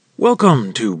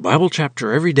Welcome to Bible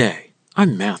Chapter Every Day.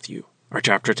 I'm Matthew. Our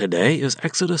chapter today is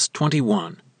Exodus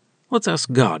 21. Let's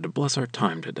ask God to bless our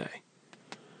time today.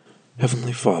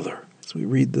 Heavenly Father, as we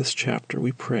read this chapter,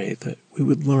 we pray that we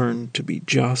would learn to be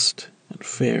just and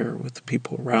fair with the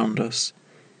people around us.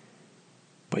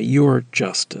 By your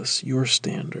justice, your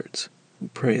standards, we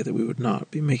pray that we would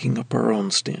not be making up our own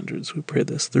standards. We pray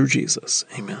this through Jesus.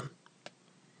 Amen.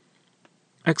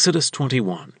 Exodus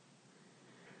 21.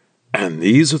 And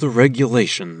these are the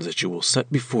regulations that you will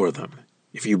set before them.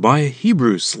 If you buy a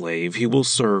Hebrew slave, he will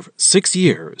serve 6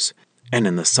 years, and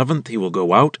in the 7th he will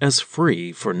go out as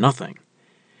free for nothing.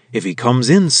 If he comes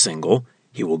in single,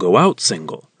 he will go out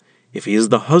single. If he is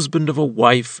the husband of a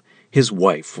wife, his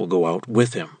wife will go out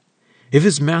with him. If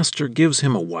his master gives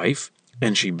him a wife,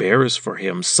 and she bears for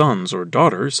him sons or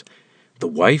daughters, the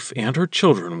wife and her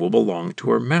children will belong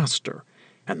to her master,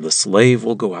 and the slave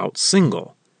will go out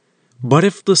single. But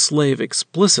if the slave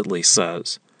explicitly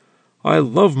says, "I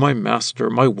love my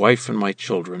master, my wife, and my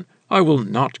children, I will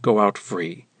not go out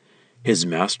free," his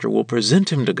master will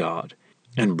present him to God,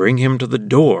 and bring him to the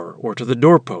door or to the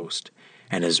doorpost,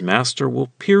 and his master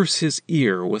will pierce his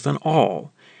ear with an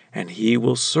awl, and he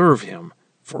will serve him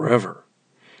forever.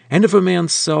 And if a man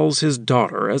sells his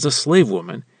daughter as a slave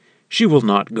woman, she will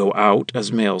not go out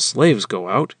as male slaves go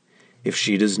out. If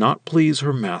she does not please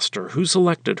her master who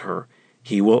selected her,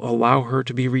 he will allow her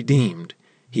to be redeemed.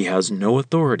 He has no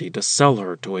authority to sell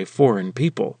her to a foreign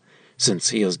people, since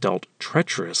he has dealt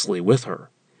treacherously with her.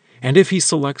 And if he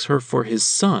selects her for his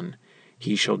son,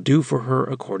 he shall do for her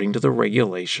according to the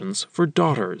regulations for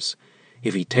daughters.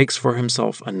 If he takes for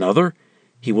himself another,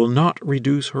 he will not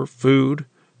reduce her food,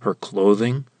 her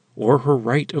clothing, or her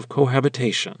right of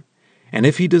cohabitation. And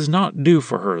if he does not do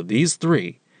for her these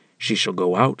 3, she shall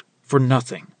go out for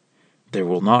nothing. There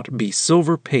will not be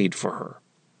silver paid for her.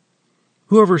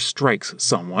 Whoever strikes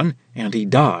someone, and he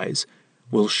dies,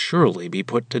 will surely be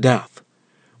put to death.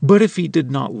 But if he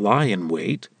did not lie in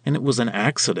wait, and it was an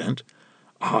accident,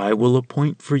 I will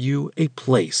appoint for you a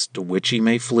place to which he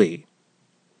may flee.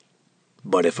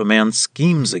 But if a man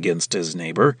schemes against his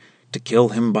neighbor to kill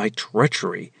him by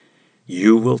treachery,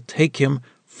 you will take him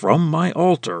from my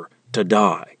altar to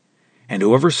die. And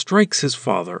whoever strikes his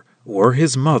father or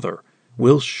his mother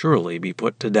will surely be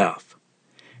put to death.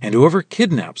 And whoever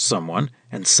kidnaps someone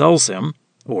and sells him,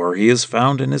 or he is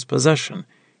found in his possession,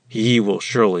 he will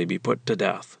surely be put to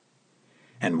death.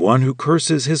 And one who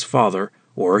curses his father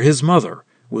or his mother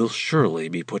will surely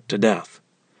be put to death.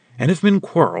 And if men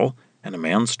quarrel, and a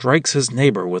man strikes his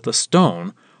neighbor with a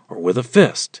stone or with a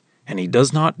fist, and he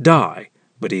does not die,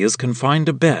 but he is confined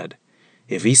to bed,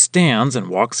 if he stands and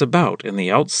walks about in the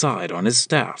outside on his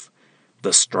staff,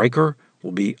 the striker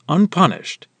will be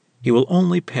unpunished. He will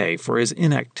only pay for his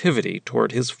inactivity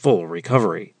toward his full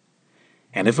recovery.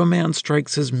 And if a man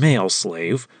strikes his male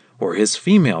slave or his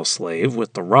female slave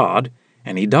with the rod,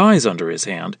 and he dies under his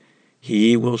hand,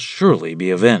 he will surely be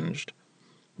avenged.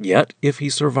 Yet if he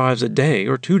survives a day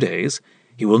or 2 days,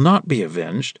 he will not be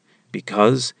avenged,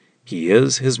 because he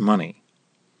is his money.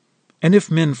 And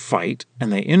if men fight,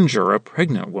 and they injure a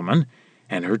pregnant woman,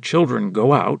 and her children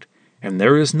go out, and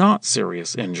there is not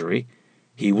serious injury,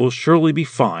 he will surely be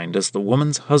fined as the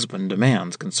woman's husband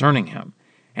demands concerning him,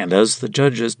 and as the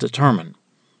judges determine.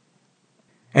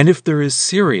 And if there is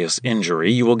serious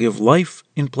injury, you will give life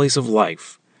in place of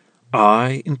life,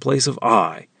 eye in place of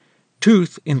eye,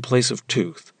 tooth in place of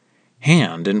tooth,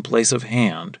 hand in place of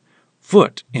hand,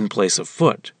 foot in place of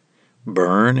foot,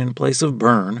 burn in place of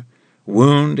burn,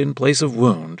 wound in place of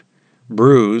wound,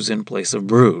 bruise in place of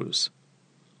bruise.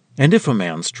 And if a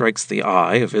man strikes the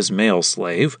eye of his male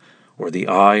slave, or the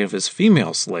eye of his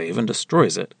female slave, and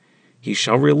destroys it, he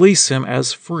shall release him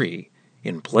as free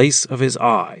in place of his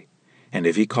eye. And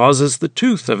if he causes the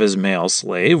tooth of his male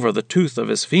slave or the tooth of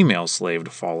his female slave to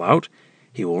fall out,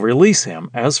 he will release him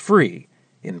as free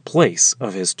in place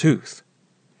of his tooth.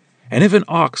 And if an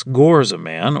ox gores a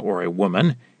man or a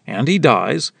woman, and he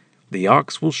dies, the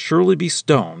ox will surely be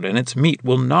stoned, and its meat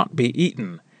will not be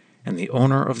eaten, and the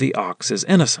owner of the ox is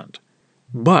innocent.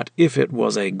 But if it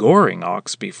was a goring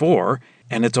ox before,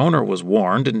 and its owner was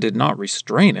warned and did not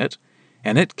restrain it,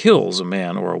 and it kills a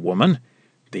man or a woman,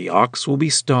 the ox will be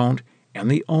stoned,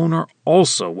 and the owner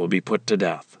also will be put to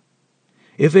death.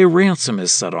 If a ransom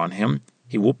is set on him,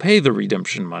 he will pay the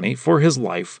redemption money for his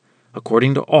life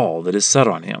according to all that is set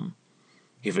on him.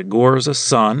 If it gores a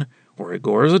son or it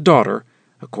gores a daughter,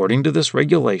 according to this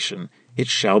regulation, it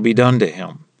shall be done to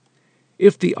him.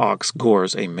 If the ox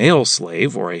gores a male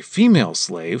slave or a female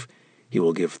slave, he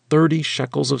will give 30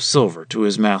 shekels of silver to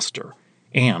his master,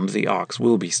 and the ox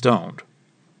will be stoned.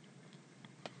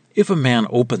 If a man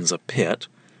opens a pit,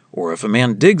 Or if a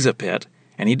man digs a pit,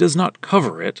 and he does not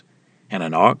cover it, and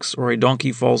an ox or a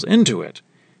donkey falls into it,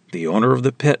 the owner of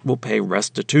the pit will pay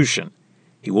restitution.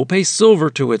 He will pay silver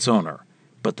to its owner,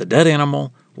 but the dead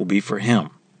animal will be for him.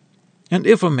 And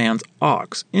if a man's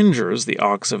ox injures the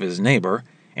ox of his neighbor,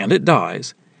 and it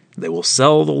dies, they will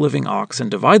sell the living ox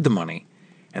and divide the money,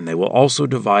 and they will also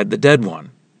divide the dead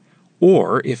one.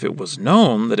 Or if it was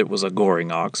known that it was a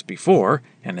goring ox before,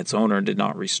 and its owner did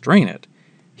not restrain it,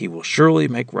 he will surely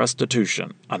make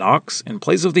restitution, an ox in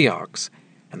place of the ox,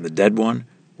 and the dead one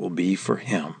will be for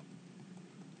him.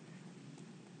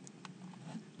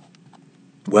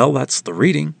 Well, that's the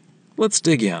reading. Let's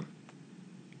dig in.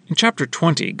 In chapter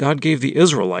 20, God gave the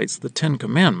Israelites the 10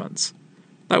 Commandments.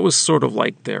 That was sort of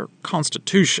like their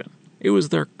constitution. It was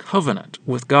their covenant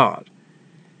with God.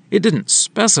 It didn't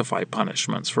specify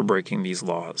punishments for breaking these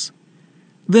laws.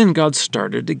 Then God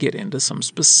started to get into some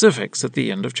specifics at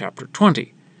the end of chapter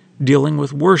 20, dealing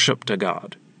with worship to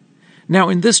God. Now,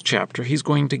 in this chapter, he's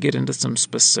going to get into some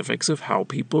specifics of how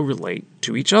people relate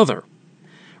to each other.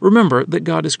 Remember that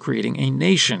God is creating a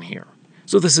nation here.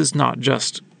 So this is not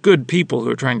just good people who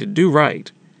are trying to do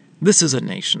right. This is a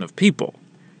nation of people.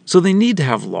 So they need to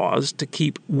have laws to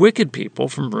keep wicked people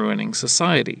from ruining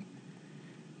society.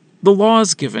 The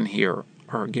laws given here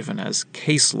are given as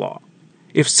case law.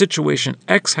 If situation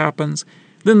X happens,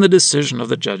 then the decision of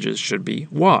the judges should be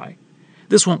Y.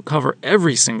 This won't cover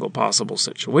every single possible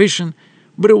situation,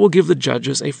 but it will give the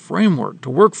judges a framework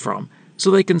to work from so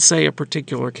they can say a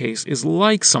particular case is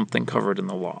like something covered in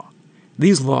the law.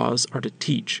 These laws are to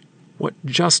teach what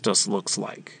justice looks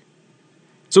like.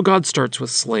 So God starts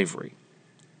with slavery.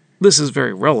 This is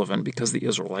very relevant because the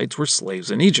Israelites were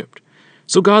slaves in Egypt.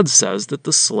 So God says that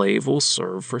the slave will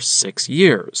serve for 6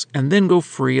 years and then go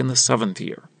free in the 7th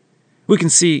year. We can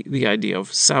see the idea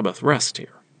of Sabbath rest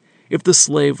here. If the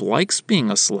slave likes being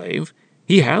a slave,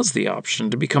 he has the option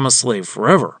to become a slave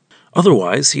forever.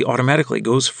 Otherwise, he automatically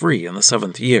goes free in the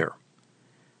 7th year.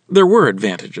 There were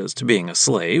advantages to being a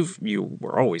slave. You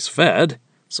were always fed,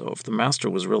 so if the master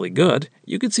was really good,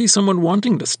 you could see someone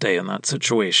wanting to stay in that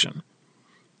situation.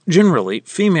 Generally,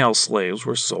 female slaves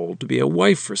were sold to be a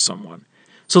wife for someone,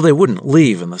 so they wouldn't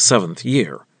leave in the 7th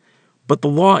year. But the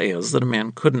law is that a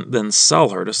man couldn't then sell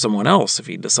her to someone else if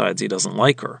he decides he doesn't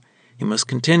like her. He must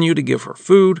continue to give her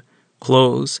food,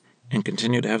 clothes, and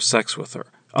continue to have sex with her.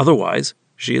 Otherwise,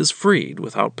 she is freed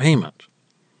without payment.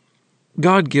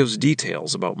 God gives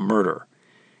details about murder.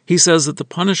 He says that the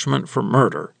punishment for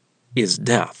murder is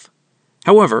death.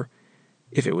 However,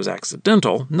 if it was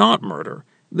accidental, not murder,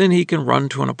 then he can run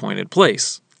to an appointed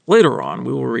place. Later on,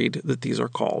 we will read that these are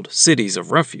called cities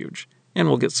of refuge, and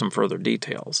we'll get some further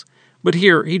details. But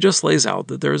here, he just lays out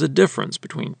that there is a difference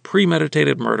between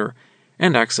premeditated murder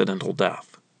and accidental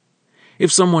death.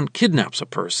 If someone kidnaps a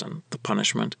person, the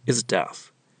punishment is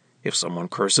death. If someone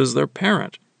curses their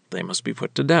parent, they must be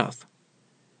put to death.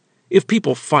 If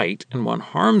people fight and one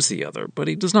harms the other, but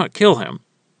he does not kill him,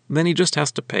 then he just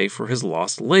has to pay for his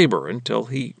lost labor until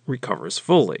he recovers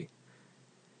fully.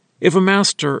 If a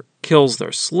master kills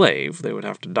their slave, they would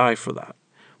have to die for that.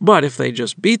 But if they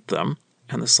just beat them,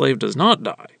 and the slave does not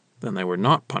die, then they were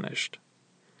not punished.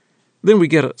 Then we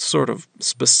get a sort of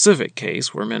specific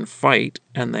case where men fight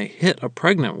and they hit a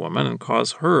pregnant woman and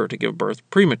cause her to give birth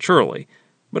prematurely,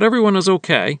 but everyone is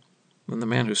okay, then the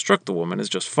man who struck the woman is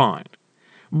just fined.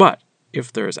 But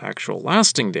if there is actual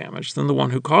lasting damage, then the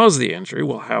one who caused the injury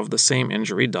will have the same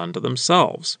injury done to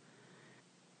themselves.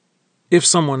 If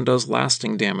someone does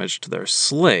lasting damage to their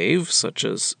slave, such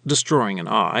as destroying an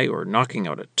eye or knocking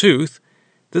out a tooth,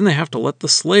 then they have to let the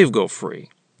slave go free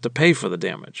to pay for the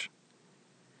damage.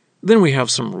 Then we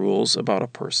have some rules about a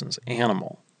person's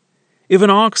animal. If an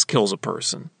ox kills a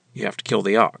person, you have to kill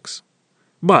the ox.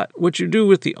 But what you do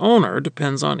with the owner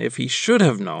depends on if he should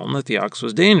have known that the ox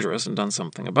was dangerous and done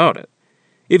something about it.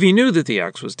 If he knew that the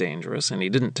ox was dangerous and he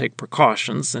didn't take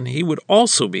precautions, then he would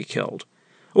also be killed.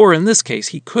 Or in this case,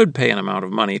 he could pay an amount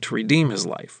of money to redeem his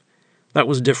life. That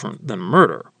was different than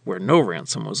murder, where no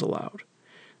ransom was allowed.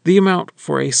 The amount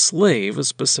for a slave is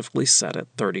specifically set at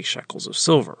 30 shekels of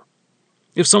silver.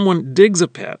 If someone digs a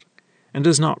pit and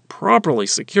does not properly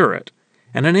secure it,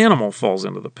 and an animal falls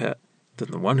into the pit,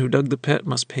 then the one who dug the pit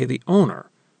must pay the owner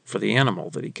for the animal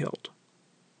that he killed.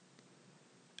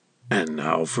 And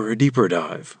now for a deeper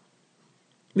dive.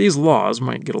 These laws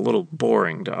might get a little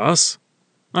boring to us.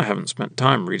 I haven't spent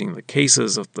time reading the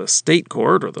cases of the state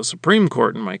court or the Supreme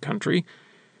Court in my country,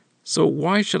 so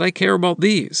why should I care about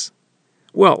these?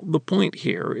 Well, the point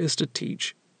here is to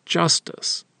teach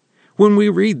justice. When we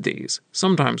read these,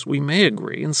 sometimes we may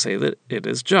agree and say that it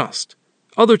is just.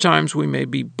 Other times we may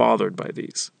be bothered by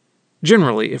these.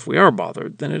 Generally, if we are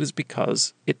bothered, then it is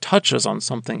because it touches on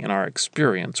something in our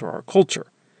experience or our culture.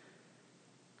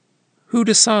 Who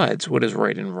decides what is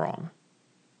right and wrong?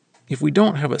 If we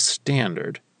don't have a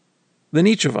standard, then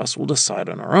each of us will decide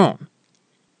on our own.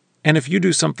 And if you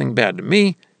do something bad to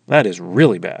me, that is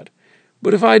really bad.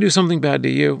 But if I do something bad to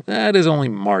you, that is only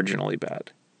marginally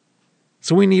bad.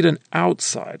 So we need an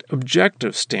outside,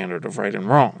 objective standard of right and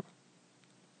wrong.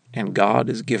 And God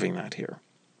is giving that here.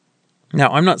 Now,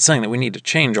 I'm not saying that we need to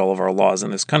change all of our laws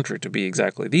in this country to be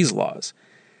exactly these laws,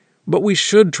 but we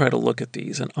should try to look at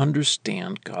these and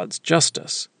understand God's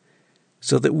justice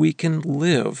so that we can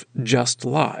live just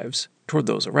lives toward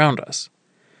those around us.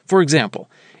 For example,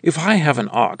 if I have an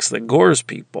ox that gores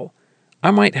people,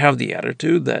 I might have the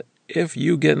attitude that if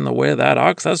you get in the way of that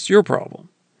ox, that's your problem.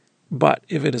 But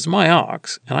if it is my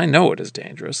ox, and I know it is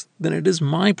dangerous, then it is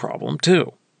my problem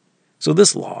too. So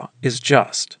this law is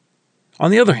just.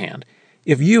 On the other hand,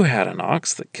 if you had an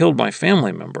ox that killed my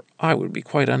family member, I would be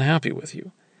quite unhappy with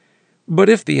you. But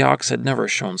if the ox had never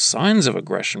shown signs of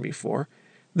aggression before,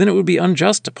 then it would be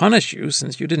unjust to punish you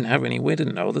since you didn't have any way to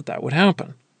know that that would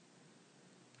happen.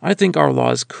 I think our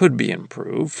laws could be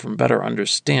improved from better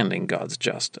understanding God's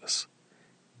justice.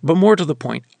 But more to the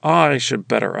point, I should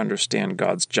better understand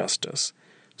God's justice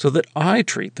so that I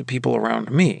treat the people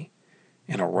around me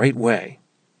in a right way.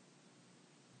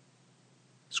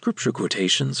 Scripture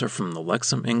quotations are from the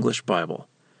Lexham English Bible.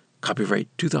 Copyright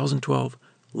 2012,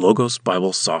 Logos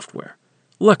Bible Software.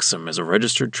 Lexham is a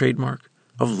registered trademark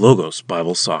of Logos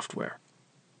Bible Software.